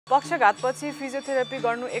पक्षघातपछि physiotherapy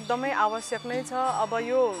गर्नु एकदमै आवश्यक नै छ। अब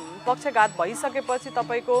यो पक्षघात भइसकेपछि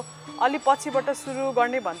तपाईको अलि पछिबाट सुरु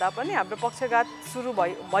गर्ने भन्दा पनि हाम्रो पक्षघात सुरु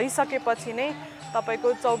भइसकेपछि नै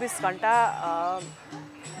तपाईको 24 घण्टा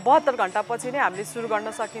 72 घण्टा पछि नै हामीले सुरु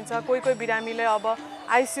गर्न सकिन्छ। कोही बिरामीले अब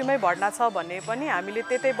आइसियुमै भर्ना छ भने पनि हामीले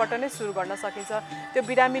त्यतैबाट नै सुरु गर्न सकिन्छ। त्यो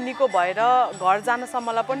बिरामी निको भएर घर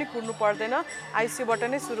जानसम्मलाई पनि कुर्नु पर्दैन, आइसियुबाट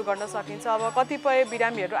नै सुरु गर्न सकिन्छ। अब कतिपय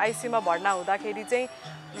बिरामीहरू आइसियुमा भर्ना हुँदाखेरि चाहिँ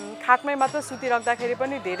खाटमै मात्र सुतिराख्दाखेरि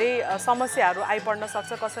पनि धेरै समस्याहरू आइपर्न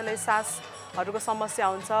सक्छ। कसैलाई सासहरूको समस्या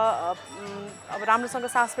हुन्छ, अब राम्रोसँग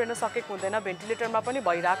सास फेर्न सकेको हुँदैन, भेन्टिलेटरमा पनि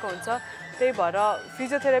भइरहेको हुन्छ। त्यही भएर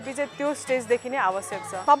फिजियोथेरापी चाहिँ त्यो स्टेजदेखि नै आवश्यक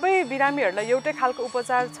छ। सबै बिरामीहरूलाई एउटै खालको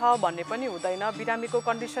उपचार छ भन्ने पनि हुँदैन। बिरामीको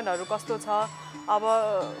कन्डिसनहरू कस्तो छ, अब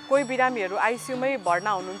कोही बिरामीहरू आइसियुमै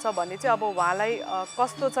भर्ना हुनुहुन्छ भने चाहिँ अब उहाँलाई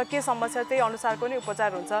कस्तो छ, के समस्या, त्यही अनुसारको नै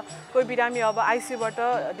उपचार हुन्छ। कोही बिरामी अब आइसियुबाट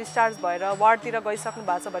डिस्चार्ज भएर वार्डतिर गइसक्नु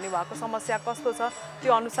भएको छ भने उहाँको समस्या कस्तो छ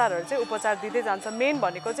त्यो अनुसारहरू चाहिँ उपचार दिँदै जान्छ। मेन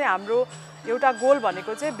भनेको चाहिँ हाम्रो एउटा गोल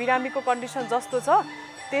भनेको चाहिँ बिरामीको कन्डिसन जस्तो छ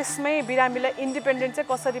त्यसमै बिरामीलाई इन्डिपेन्डेन्ट चाहिँ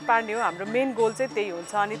कसरी पार्ने हो, हाम्रो मेन गोल चाहिँ त्यही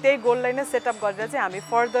हुन्छ। अनि त्यही गोललाई नै सेटअप गरेर चाहिँ हामी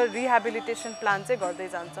फर्दर रिहेबिलिटेसन प्लान चाहिँ गर्दै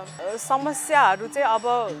जान्छौँ। समस्याहरू चाहिँ अब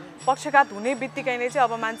पक्षघात हुने बित्तिकै नै चाहिँ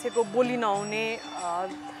अब मान्छेको बोली नहुने,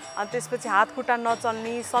 अनि त्यसपछि हात खुट्टा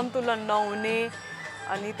नचल्ने, सन्तुलन नहुने,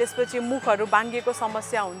 अनि त्यसपछि मुखहरू बाङ्गिएको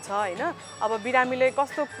समस्या हुन्छ हैन। अब बिरामीले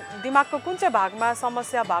कस्तो दिमागको कुन चाहिँ भागमा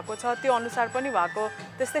समस्या भएको छ त्यो अनुसार पनि भएको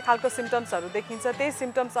त्यस्तै खालको सिम्पटम्सहरू देखिन्छ। त्यही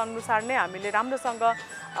सिम्पटम्स अनुसार नै हामीले राम्रोसँग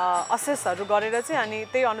असेसहरू गरेर चाहिँ अनि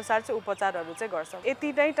त्यही अनुसार चाहिँ उपचारहरू चाहिँ गर्छौँ।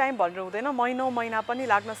 यति नै टाइम भनेर हुँदैन, महिना पनि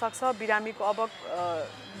लाग्न सक्छ। बिरामीको अब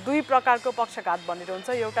दुई प्रकारको पक्षघात भनेर हुन्छ।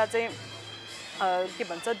 एउटा चाहिँ के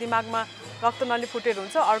भन्छ दिमागमा रक्तनली फुटेर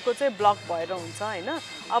हुन्छ, अर्को चाहिँ ब्लक भएर हुन्छ हैन।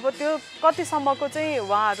 अब त्यो कतिसम्मको चाहिँ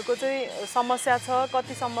उहाँहरूको चाहिँ समस्या छ,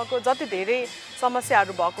 कतिसम्मको जति धेरै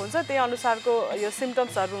समस्याहरू भएको हुन्छ त्यही अनुसारको यो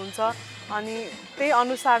सिम्पटम्सहरू हुन्छ। अनि त्यही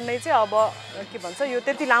अनुसार नै चाहिँ अब के भन्छ यो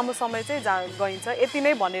त्यति लामो समय चाहिँ गइन्छ, यति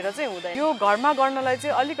नै भनेर चाहिँ हुँदैन। यो घरमा गर्नलाई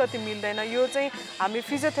चाहिँ अलिकति मिल्दैन। यो चाहिँ हामी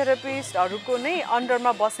फिजियोथेरापिस्टहरूको नै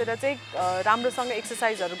अन्डरमा बसेर चाहिँ राम्रोसँग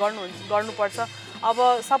एक्सर्साइजहरू गर्नुपर्छ। अब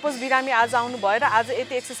सपोज बिरामी आज आउनु भएर आज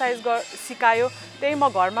यति एक्सर्साइज सिकायो त्यही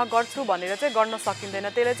म घरमा गर्छु भनेर चाहिँ गर्न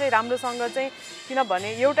सकिँदैन। त्यसले चाहिँ राम्रोसँग चाहिँ किनभने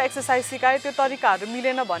एउटा एक्सर्साइज सिकायो त्यो तरिकाहरू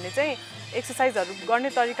मिलेन भने चाहिँ एक्सर्साइजहरू गर्ने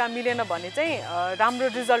तरिका मिलेन भने चाहिँ राम्रो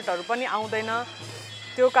रिजल्टहरू पनि आउँदैन।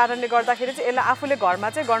 त्यो कारणले गर्दाखेरि चाहिँ यसलाई आफूले घरमा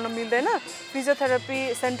चाहिँ गर्न मिल्दैन। फिजियोथेरापी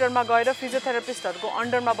सेन्टरमा गएर फिजियोथेरापिस्टहरूको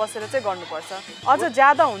अन्डरमा बसेर चाहिँ गर्नुपर्छ। अझ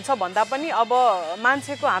ज्यादा हुन्छ भन्दा पनि अब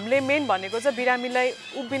मान्छेको हामीले मेन भनेको चाहिँ बिरामीलाई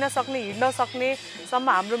उभिन सक्ने, हिँड्न सक्नेसम्म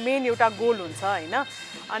हाम्रो मेन एउटा गोल हुन्छ हैन।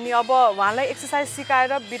 अनि अब उहाँलाई एक्सर्साइज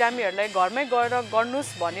सिकाएर बिरामीहरूलाई घरमै गएर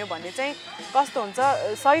गर्नुस् भन्यो भने चाहिँ कस्तो हुन्छ,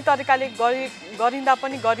 सही तरिकाले गरिँदा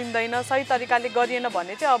पनि गरिँदैन, सही तरिकाले गरिएन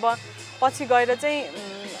भने चाहिँ अब पछि गएर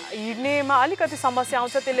चाहिँ हिँड्नेमा अलिकति समस्या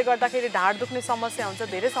आउँछ। त्यसले गर्दाखेरि ढाड दुख्ने समस्या हुन्छ,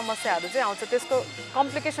 धेरै समस्याहरू चाहिँ आउँछ। त्यसको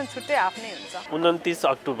कम्प्लिकेसन छुट्टै आफ्नै हुन्छ। 29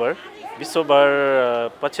 अक्टोबर विश्वभर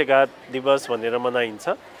पक्षघात दिवस भनेर मनाइन्छ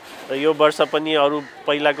र यो वर्ष पनि अरू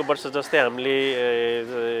पहिलाको वर्ष जस्तै हामीले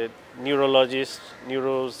न्युरोलोजिस्ट,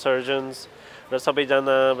 न्युरोसर्जन्स र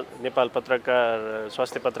सबैजना नेपाल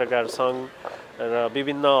स्वास्थ्य पत्रकार सङ्घ र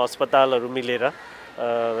विभिन्न अस्पतालहरू मिलेर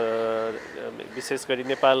विशेष गरी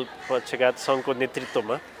नेपाल पक्षघात सङ्घको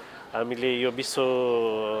नेतृत्वमा हामीले यो विश्व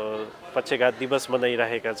पक्षघात दिवस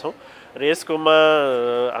मनाइरहेका छौँ र यसकोमा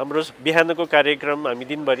हाम्रो बिहानको कार्यक्रम हामी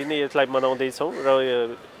दिनभरि नै यसलाई मनाउँदैछौँ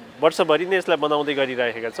र वर्षभरि नै यसलाई मनाउँदै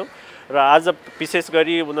गरिरहेका छौँ। र आज विशेष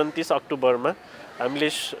गरी 29 अक्टोबरमा हामीले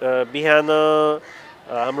बिहान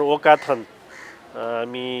हाम्रो ओकाथन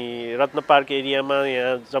हामी रत्न पार्क एरियामा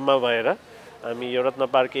यहाँ जम्मा भएर हामी यो रत्न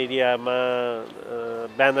पार्क एरियामा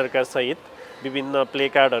ब्यानरका सहित विभिन्न प्ले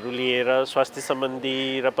कार्डहरू लिएर स्वास्थ्य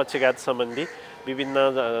सम्बन्धी र पक्षघात सम्बन्धी विभिन्न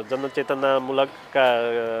जनचेतनामूलकका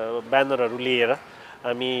ब्यानरहरू लिएर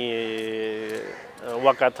हामी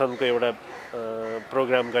वाकाथनको एउटा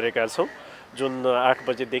प्रोग्राम गरेका छौँ, जुन 8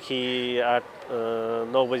 बजेदेखि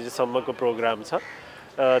 9 बजेसम्मको प्रोग्राम छ।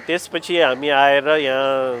 त्यसपछि हामी आएर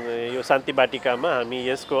यहाँ यो शान्ति बाटिकामा हामी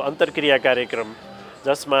यसको अन्तर्क्रिया कार्यक्रम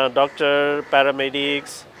जसमा डाक्टर,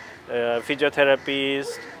 प्यारामेडिक्स,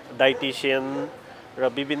 फिजियोथेरापिस्ट, डाइटिसियन र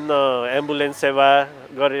विभिन्न एम्बुलेन्स सेवा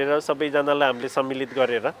गरेर सबैजनालाई हामीले सम्मिलित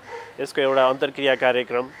गरेर यसको एउटा अन्तर्क्रिया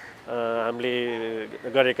कार्यक्रम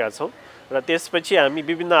हामीले गरेका छौँ। र त्यसपछि हामी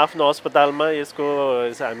विभिन्न आफ्नो अस्पतालमा यसको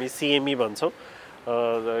हामी CME भन्छौँ,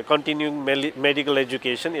 कन्टिन्युङ मेडिकल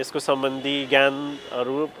एजुकेसन, यसको सम्बन्धी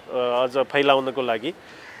ज्ञानहरू अझ फैलाउनको लागि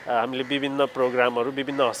हामीले विभिन्न प्रोग्रामहरू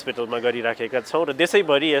विभिन्न हस्पिटलमा गरिराखेका छौँ र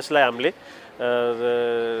देशैभरि यसलाई हामीले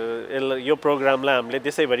यो प्रोग्रामलाई हामीले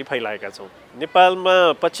देशैभरि फैलाएका छौँ। नेपालमा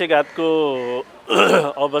पक्षघातको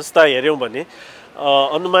अवस्था हेऱ्यौँ भने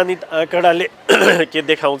अनुमानित आँकडाले के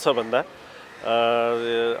देखाउँछ भन्दा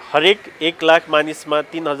हरेक 1 लाख मानिसमा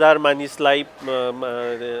 3000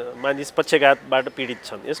 मानिस पक्षघातबाट पीडित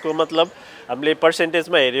छन्। यसको मतलब हामीले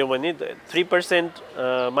पर्सेन्टेजमा हेऱ्यौँ भने 3%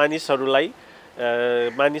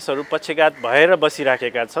 मानिसहरू पक्षघात भएर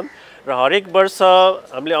बसिराखेका छन् र हरेक वर्ष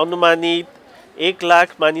हामीले अनुमानित 1 लाख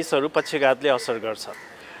मानिसहरू पक्षघातले असर गर्छ।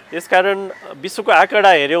 त्यसकारण विश्वको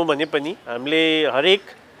आँकडा हेऱ्यौँ भने पनि हामीले हरेक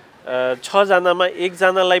 6 जनामा 1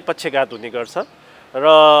 जनालाई पक्षघात हुने गर्छ र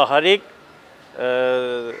हरेक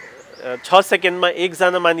 6 सेकेन्डमा 1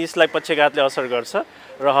 जना मानिसलाई पक्षघातले असर गर्छ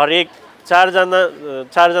र हरेक 4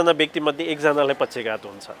 जना व्यक्तिमध्ये 1 जनालाई पक्षघात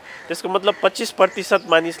हुन्छ। त्यसको मतलब 25%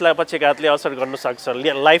 मानिसलाई पक्षघातले असर गर्न सक्छ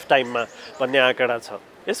लाइफ टाइममा भन्ने आँकडा छ।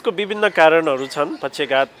 यसको विभिन्न कारणहरू छन्।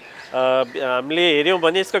 पक्षघात हामीले हेऱ्यौँ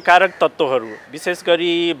भने यसको कारक तत्त्वहरू विशेष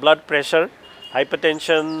गरी ब्लड प्रेसर,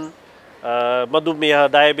 हाइपरटेन्सन, मधुमेह,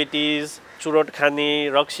 डायबिटिज, चुरोट खाने,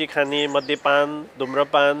 रक्सी खाने, मद्यपान,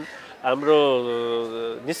 धुम्रपान, हाम्रो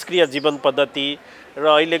निष्क्रिय जीवन पद्धति र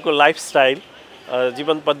अहिलेको लाइफस्टाइल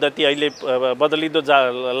जीवन पद्धति अहिले बदलिँदो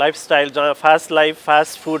लाइफस्टाइल जहाँ फास्ट लाइफ,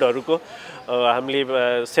 फास्ट फुडहरूको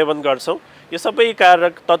हामीले सेवन गर्छौँ। यो सबै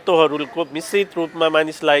कारक तत्त्वहरूको मिश्रित रूपमा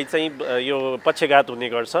मानिसलाई चाहिँ यो पक्षघात हुने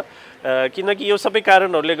गर्छ किनकि यो सबै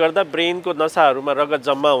कारणहरूले गर्दा ब्रेनको नसाहरूमा रगत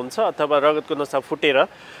जम्मा हुन्छ अथवा रगतको नसा फुटेर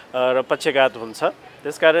र पक्षघात हुन्छ।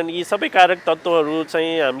 त्यसकारण यी सबै कारक तत्त्वहरू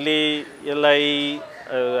चाहिँ हामीले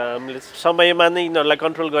समयमा नै यिनीहरूलाई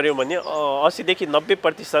कन्ट्रोल गऱ्यौँ भने 80 देखि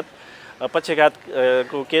 90%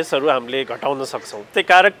 पक्षघातको केसहरू हामीले घटाउन सक्छौँ। त्यही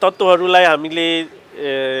कारक तत्त्वहरूलाई हामीले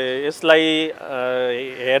यसलाई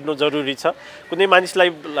हेर्नु जरुरी छ। कुनै मानिसलाई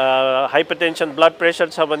हाइपरटेन्सन, ब्लड प्रेसर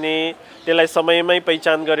छ भने त्यसलाई समयमै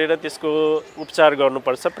पहिचान गरेर त्यसको उपचार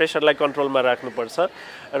गर्नुपर्छ, प्रेसरलाई कन्ट्रोलमा राख्नुपर्छ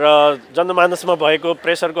र जनमानसमा भएको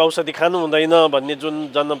प्रेसरको औषधि खानु हुँदैन भन्ने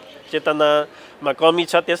जुन जनचेतनामा कमी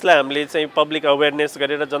छ त्यसलाई हामीले चाहिँ पब्लिक अवेरनेस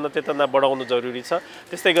गरेर जनचेतना बढाउनु जरुरी छ।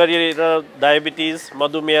 त्यस्तै गरेर डायबिटिज,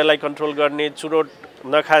 मधुमेहलाई कन्ट्रोल गर्ने, चुरोट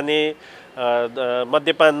नखाने,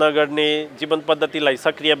 मद्यपान नगर्ने, जीवन पद्धतिलाई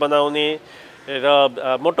सक्रिय बनाउने र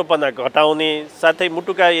मोटोपना घटाउने, साथै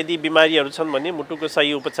मुटुका यदि बिमारीहरू छन् भने मुटुको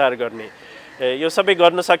सही उपचार गर्ने, यो सबै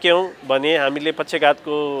गर्न सक्यौँ भने हामीले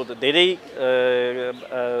पक्षघातको धेरै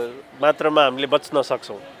मात्रामा हामीले बच्न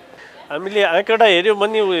सक्छौँ। हामीले आँकडा हेऱ्यौँ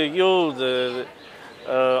भने यो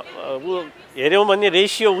हेऱ्यौँ भने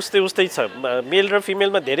रेसियो उस्तै छ। मेल र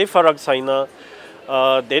फिमेलमा धेरै फरक छैन।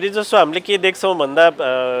 धेरै जसो हामीले के देख्छौँ भन्दा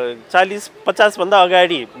 40-50 भन्दा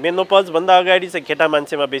अगाडि, मेनोपज भन्दा अगाडि चाहिँ केटा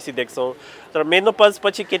मान्छेमा बेसी देख्छौँ, तर मेनोपज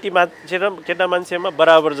पछि केटी मान्छे र केटा मान्छेमा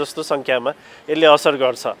बराबर जस्तो सङ्ख्यामा यसले असर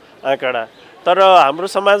गर्छ आँकडा। तर हाम्रो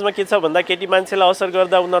समाजमा के छ भन्दा केटी मान्छेलाई असर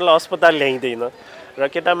गर्दा उनीहरूलाई अस्पताल ल्याइँदैन र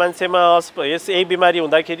केटा मान्छेमा यही बिमारी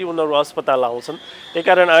हुँदाखेरि उनीहरू अस्पताल आउँछन्। त्यही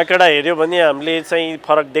कारण आँकडा हेऱ्यो भने हामीले चाहिँ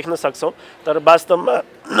फरक देख्न सक्छौँ, तर वास्तवमा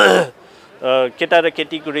केटा र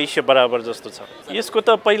केटीको रेसियो बराबर जस्तो छ। यसको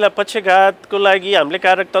त पहिला पक्षघातको लागि हामीले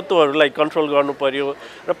कारक तत्त्वहरूलाई कन्ट्रोल गर्नु पर्यो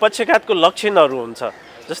र पक्षघातको लक्षणहरू हुन्छ।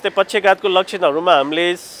 जस्तै पक्षघातको लक्षणहरूमा हामीले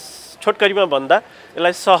छोटकरीमा भन्दा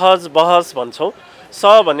यसलाई सहज बहस भन्छौँ।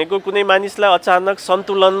 भनेको कुनै मानिसलाई अचानक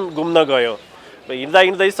सन्तुलन गुम्न गयो,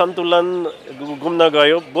 हिँड्दै सन्तुलन गुम्न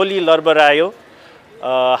गयो, बोली लर्बरायो,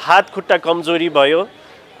 हात खुट्टा कमजोरी भयो,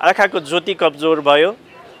 आँखाको ज्योति कमजोर भयो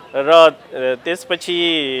र त्यसपछि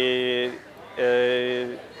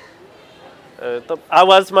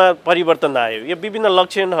आवाजमा परिवर्तन आयो। यो विभिन्न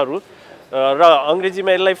लक्षणहरू र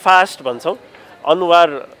अङ्ग्रेजीमा यसलाई फास्ट भन्छौँ। अनुहार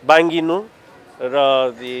बाङ्गिनु र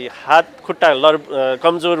हात खुट्टा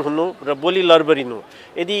कमजोर हुनु र बोली लर्बरिनु,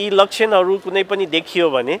 यदि यी लक्षणहरू कुनै पनि देखियो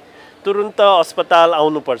भने तुरुन्त अस्पताल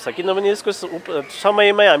आउनुपर्छ। किनभने यसको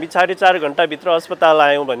समयमै हामी 4.5 घन्टाभित्र अस्पताल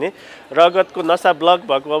आयौँ भने रगतको नसा ब्लक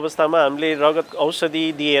भएको अवस्थामा हामीले रगत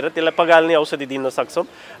औषधि दिएर त्यसलाई पगाल्ने औषधि दिन सक्छौँ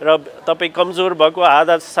र तपाईँ कमजोर भएको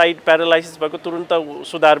आधा साइड प्यारालाइसिस भएको तुरुन्त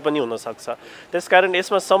सुधार पनि हुनसक्छ। त्यसकारण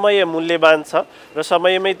यसमा समय मूल्यवान छ र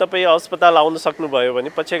समयमै तपाईँ अस्पताल आउन सक्नुभयो भने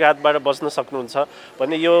पक्षघातबाट बच्न सक्नुहुन्छ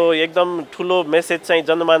भने यो एकदम ठुलो मेसेज चाहिँ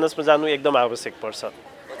जनमानसमा जानु एकदम आवश्यक पर्छ।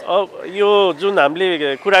 यो जुन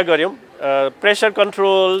हामीले कुरा गऱ्यौँ प्रेसर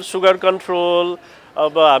कन्ट्रोल, सुगर कन्ट्रोल,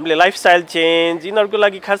 अब हामीले लाइफस्टाइल चेन्ज, यिनीहरूको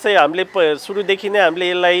लागि खासै हामीले सुरुदेखि नै हामीले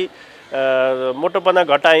यसलाई मोटोपना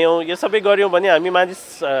घटायौँ, यो सबै गऱ्यौँ भने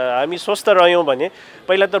हामी स्वस्थ रह्यौँ भने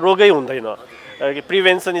पहिला त रोगै हुँदैन।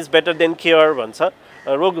 Prevention is better than care भन्छ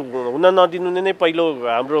रोग हुन नदिनु नै पहिलो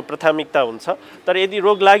हाम्रो प्राथमिकता हुन्छ। तर यदि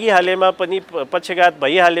रोग लागिहालेमा पनि पक्षघात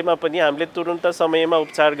भइहालेमा पनि हामीले तुरुन्त समयमा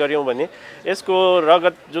उपचार गऱ्यौँ भने यसको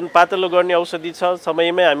रगत जुन पातलो गर्ने औषधि छ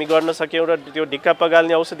समयमै हामी गर्न सक्यौँ र त्यो ढिक्का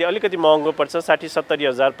पगाल्ने औषधि अलिकति महँगो पर्छ, 60-70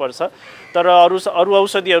 हजार पर्छ। तर अरू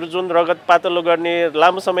औषधिहरू जुन रगत पातलो गर्ने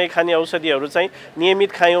लामो समय खाने औषधिहरू चाहिँ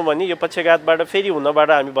नियमित खायौँ भने यो पक्षघातबाट फेरि हुनबाट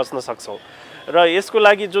हामी बच्न सक्छौँ। र यसको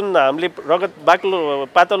लागि जुन हामीले रगत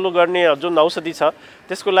पातलो गर्ने जुन औषधि छ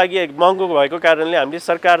त्यसको लागि महँगो भएको कारणले हामीले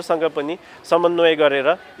सरकारसँग पनि समन्वय गरेर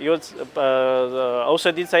यो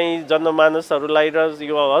औषधि चाहिँ जनमानसहरूलाई र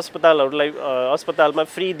यो अस्पतालमा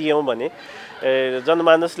फ्री दियौँ भने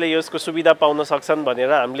जनमानसले यसको सुविधा पाउन सक्छन्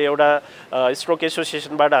भनेर हामीले एउटा स्ट्रोक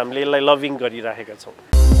एसोसिएसनबाट हामीले यसलाई लबिङ गरिराखेका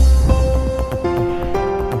छौँ।